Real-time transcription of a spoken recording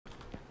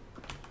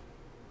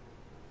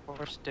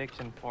4 sticks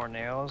and 4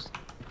 nails.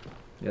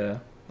 Yeah.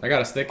 I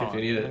got a stick if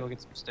you need Let me it. go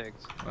get some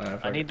sticks.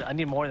 Alright, I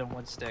need more than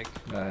 1 stick.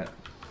 Alright.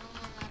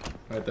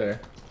 Right there.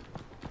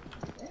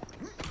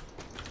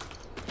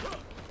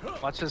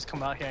 Watch this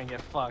come out here and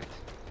get fucked.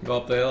 Go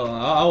up the hill.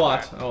 I'll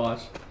watch. I'll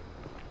watch.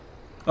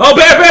 Oh,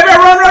 bear! Bear! Bear!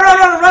 Run! Run! Run!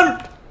 Run!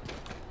 Run!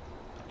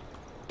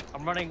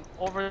 I'm running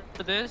over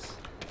to this.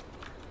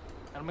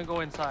 And I'm gonna go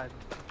inside.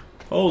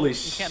 Holy You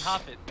shit. can't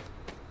hop it.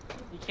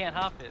 You can't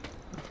hop it.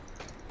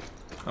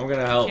 I'm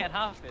gonna help. You can't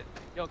hop it.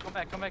 Yo, come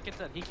back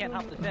inside. He can't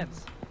hop the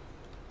fence.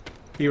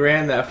 He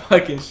ran that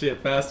fucking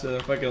shit faster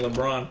than fucking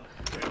LeBron.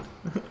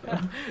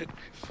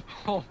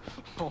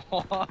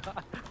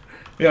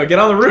 Yo, get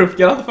on the roof.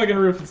 Get on the fucking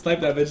roof and snipe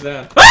that bitch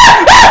down.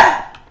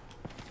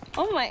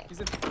 Oh my. He's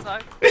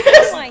inside.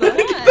 Oh my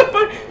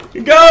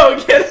god.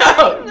 Go! Get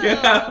out!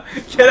 Get out!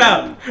 Get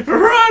out!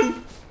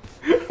 Run!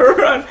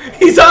 Run!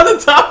 He's on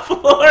the top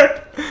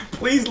floor!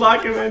 Please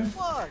lock him in.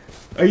 Fuck?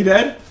 Are you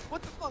dead?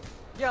 What the fuck?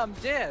 Yeah, I'm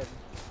dead.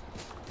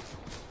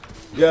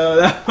 Yo,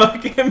 that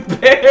fucking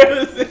bear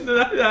was in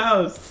the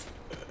house.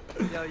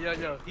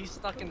 Yo. He's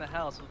stuck in the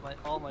house with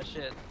all my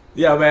shit.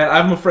 Yeah, man,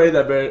 I'm afraid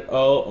that bear.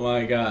 Oh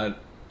my god.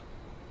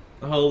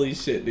 Holy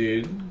shit,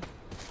 dude.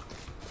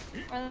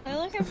 Are they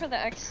looking for the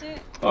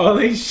exit?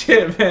 Holy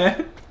shit,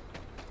 man.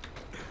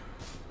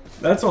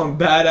 That's one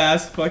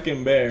badass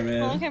fucking bear,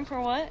 They're man. looking for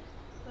what?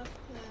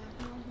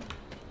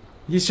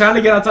 He's trying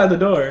to get outside the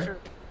door.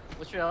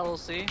 What's your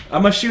LLC?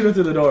 I'm gonna shoot him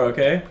through the door,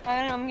 okay?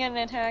 I'm getting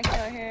attacked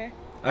out here.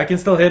 I can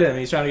still hit him.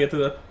 He's trying to get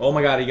through the. Oh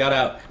my god, he got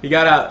out. He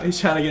got out. He's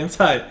trying to get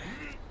inside.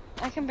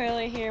 I can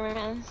barely hear,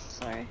 man.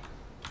 Sorry.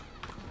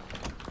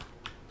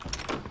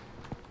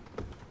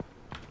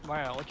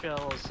 Mario, what's your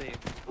LLC?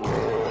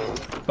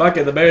 Fuck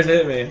it, the bear's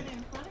hit me.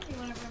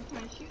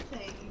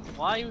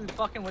 Why are you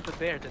fucking with the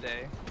bear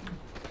today?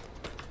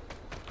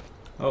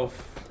 Oh,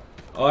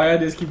 all I gotta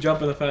do is keep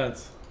jumping the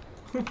fence.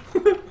 I'm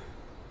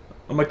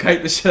gonna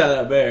kite the shit out of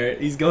that bear.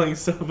 He's going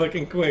so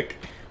fucking quick.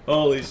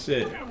 Holy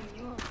shit.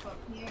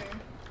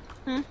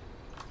 Hmm?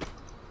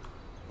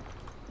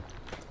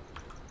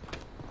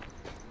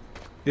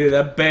 Dude,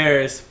 that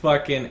bear is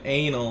fucking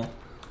anal.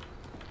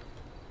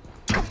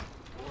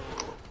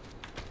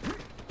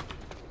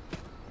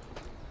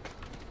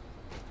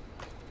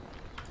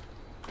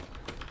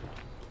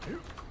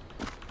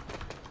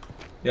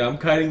 Yeah, I'm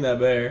kiting that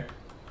bear.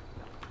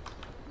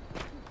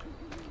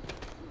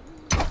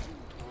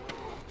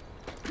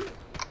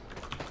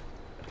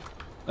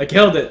 I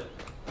killed it.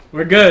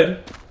 We're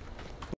good.